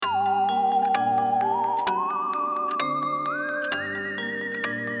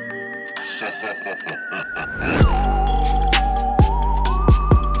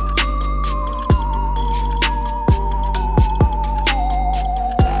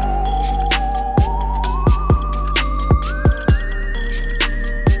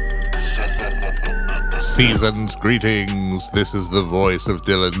Season's greetings. This is the voice of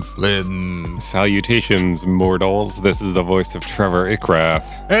Dylan Flynn. Salutations, mortals. This is the voice of Trevor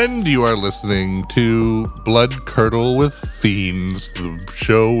Ickrath. And you are listening to Blood Curdle with Fiends, the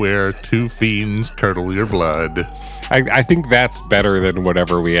show where two fiends curdle your blood. I think that's better than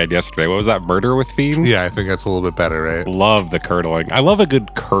whatever we had yesterday. What was that, Murder with Fiends? Yeah, I think that's a little bit better, right? Love the curdling. I love a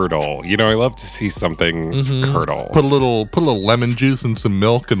good curdle. You know, I love to see something curdle. Put a little lemon juice and some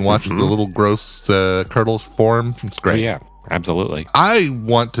milk and watch the little gross curdles form. It's great. Yeah, absolutely. I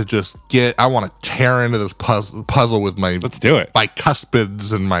want to tear into this puzzle with my... Let's do it.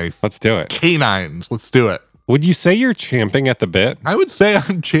 Bicuspids and my... Let's do it. Canines. Let's do it. Would you say you're champing at the bit? I would say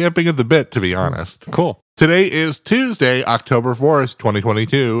I'm champing at the bit, to be honest. Cool. Today is Tuesday, October 4th,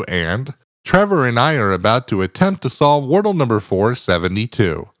 2022, and Trevor and I are about to attempt to solve Wordle number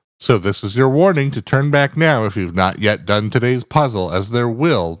 472. So this is your warning to turn back now if you've not yet done today's puzzle, as there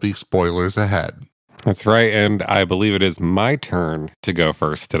will be spoilers ahead. That's right, and I believe it is my turn to go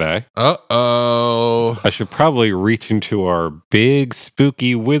first today. Uh-oh. I should probably reach into our big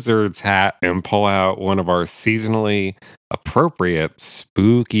spooky wizard's hat and pull out one of our seasonally appropriate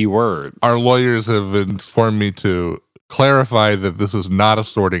spooky words. Our lawyers have informed me to clarify that this is not a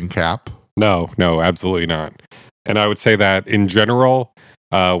sorting cap. No, absolutely not. And I would say that in general,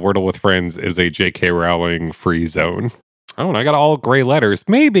 Wordle with Friends is a J.K. Rowling free zone. Oh, and I got all gray letters.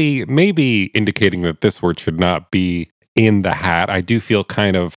 Maybe indicating that this word should not be in the hat. I do feel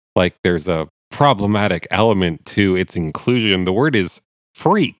kind of like there's a problematic element to its inclusion. The word is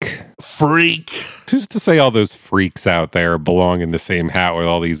freak. Freak. Who's to say all those freaks out there belong in the same hat with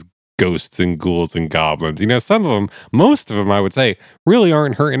all these ghosts and ghouls and goblins? You know, most of them, I would say, really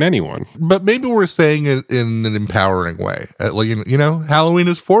aren't hurting anyone. But maybe we're saying it in an empowering way. Like, you know, Halloween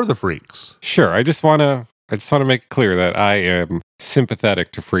is for the freaks. Sure. I just want to make it clear that I am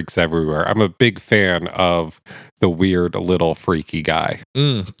sympathetic to freaks everywhere. I'm a big fan of the weird little freaky guy.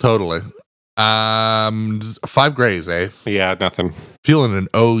 Totally. 5 grays, eh? Yeah, nothing. Feeling an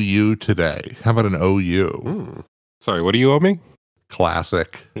OU today. How about an OU? Sorry, what do you owe me?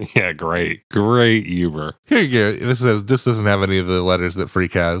 Classic. Yeah, great humor. Here you go. This doesn't have any of the letters that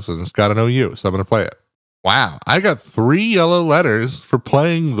freak has, and it's got an OU, so I'm going to play it. Wow. I got 3 yellow letters for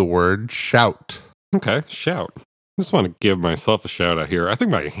playing the word shout. Okay, shout. I just want to give myself a shout out here. I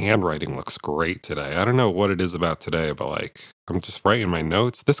think my handwriting looks great today. I don't know what it is about today, but I'm just writing my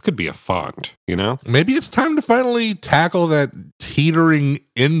notes. This could be a font, you know? Maybe it's time to finally tackle that teetering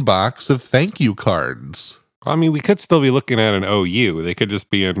inbox of thank you cards. I mean, we could still be looking at an OU. They could just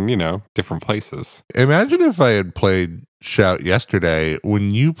be in, different places. Imagine if I had played shout yesterday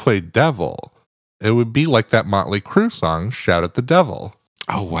when you played devil. It would be like that Motley Crue song, Shout at the Devil.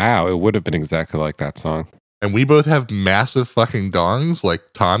 Oh, wow. It would have been exactly like that song. And we both have massive fucking dongs like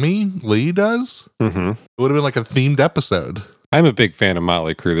Tommy Lee does. It would have been like a themed episode. I'm a big fan of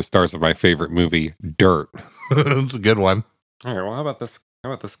Motley Crue, the stars of my favorite movie, Dirt. It's a good one. All right, well, how about this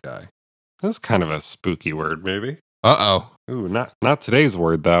guy? This is kind of a spooky word, maybe. Uh-oh. Ooh, not today's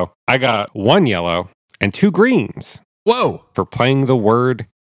word, though. I got 1 yellow and 2 greens. Whoa. For playing the word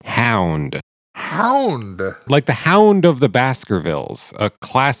hound. Hound. Like the Hound of the Baskervilles, a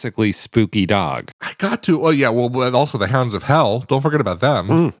classically spooky dog. I got to. Oh, yeah. Well, but also the Hounds of Hell. Don't forget about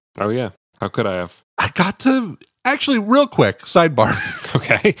them. Oh, yeah. How could I have? I got to. Actually, real quick, sidebar.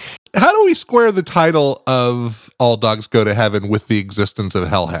 Okay. How do we square the title of All Dogs Go to Heaven with the existence of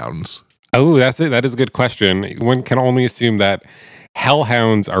hellhounds? Oh, that's it. That is a good question. One can only assume that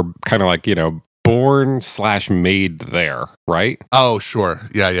hellhounds are kind of like, born/made there, right? Oh, sure.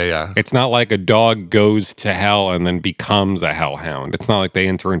 Yeah. It's not like a dog goes to hell and then becomes a hellhound. It's not like they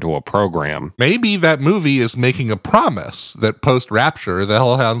enter into a program. Maybe that movie is making a promise that post-rapture, the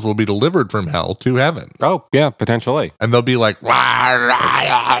hellhounds will be delivered from hell to heaven. Oh, yeah, potentially. And they'll be like,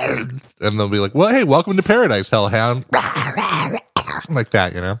 and they'll be like, well, hey, welcome to paradise, hellhound. Like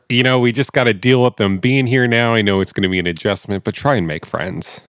that, we just got to deal with them being here now. I know it's going to be an adjustment, but try and make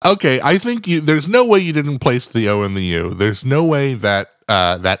friends. Okay, I think there's no way you didn't place the O and the U. There's no way that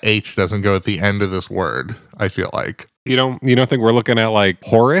that H doesn't go at the end of this word, I feel like. You don't think we're looking at like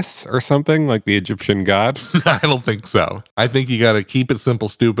Horus or something, like the Egyptian god? I don't think so. I think you got to keep it simple,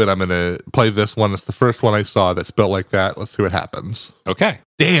 stupid. I'm going to play this one. It's the first one I saw that's spelled like that. Let's see what happens. Okay.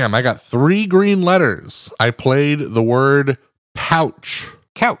 Damn, I got 3 green letters. I played the word pouch.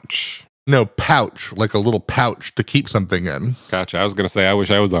 Couch. No, pouch, like a little pouch to keep something in. Gotcha. I was going to say, I wish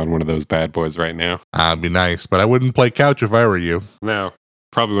I was on one of those bad boys right now. That'd be nice, but I wouldn't play couch if I were you. No,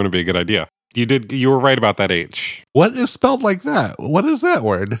 probably wouldn't be a good idea. You were right about that H. What is spelled like that? What is that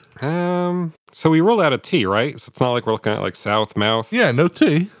word? So we ruled out a T, right? So it's not like we're looking at like south, mouth. Yeah, no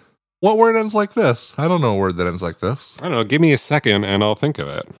T. What word ends like this? I don't know a word that ends like this. I don't know. Give me a second and I'll think of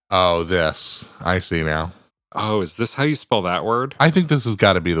it. Oh, this. I see now. Oh, is this how you spell that word? I think this has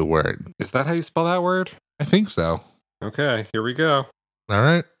got to be the word. Is that how you spell that word? I think so. Okay, here we go. All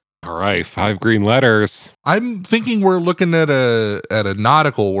right. All right, 5 green letters. I'm thinking we're looking at a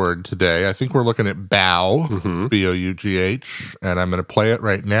nautical word today. I think we're looking at bow, B-O-U-G-H, and I'm going to play it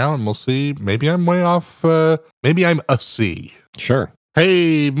right now, and we'll see. Maybe I'm way off. Maybe I'm a C. Sure.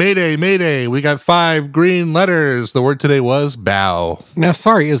 Hey, mayday, mayday. We got 5 green letters. The word today was bow. Now,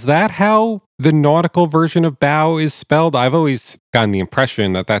 sorry, is that how the nautical version of bow is spelled? I've always gotten the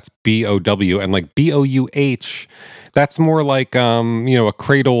impression that that's B-O-W, and like B-O-U-H, that's more like, a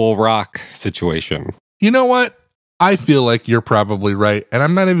cradle rock situation. You know what? I feel like you're probably right, and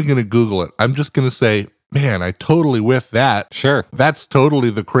I'm not even going to Google it. I'm just going to say, man, I totally whiffed that. Sure. That's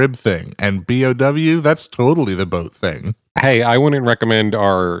totally the crib thing. And B-O-W, that's totally the boat thing. Hey, I wouldn't recommend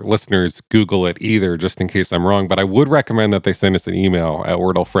our listeners Google it either, just in case I'm wrong, but I would recommend that they send us an email at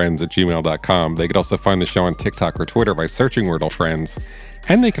wordlefriends@gmail.com. They could also find the show on TikTok or Twitter by searching Wordle Friends,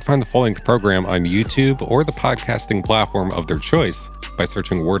 and they can find the full-length program on YouTube or the podcasting platform of their choice by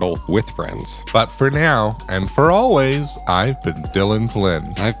searching Wordle with Friends. But for now, and for always, I've been Dylan Flynn.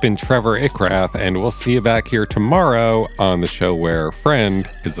 I've been Trevor Ickrath, and we'll see you back here tomorrow on the show where friend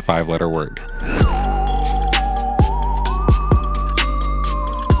is a 5-letter word.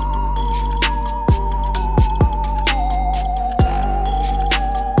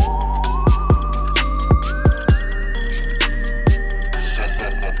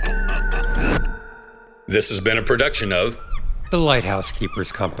 This has been a production of The Lighthouse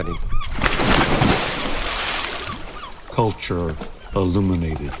Keepers Company. Culture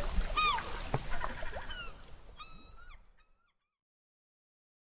illuminated.